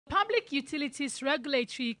Public Utilities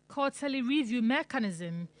Regulatory Quarterly Review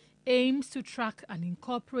Mechanism aims to track and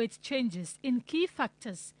incorporate changes in key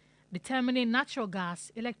factors determining natural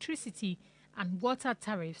gas, electricity and water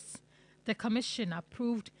tariffs. The Commission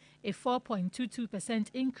approved a 4.22%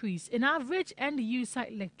 increase in average end-user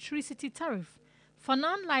electricity tariff for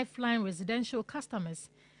non-lifeline residential customers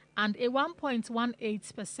and a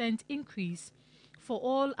 1.18% increase for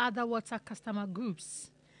all other water customer groups.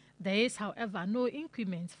 There is, however, no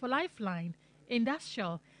increment for lifeline,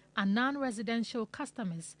 industrial and non-residential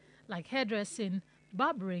customers like hairdressing,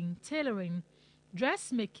 barbering, tailoring,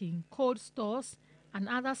 dressmaking, cold stores and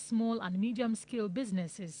other small and medium-scale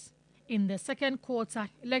businesses. In the second quarter,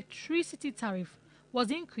 electricity tariff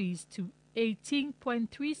was increased to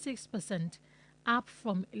 18.36%, up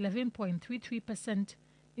from 11.33%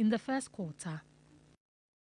 in the first quarter.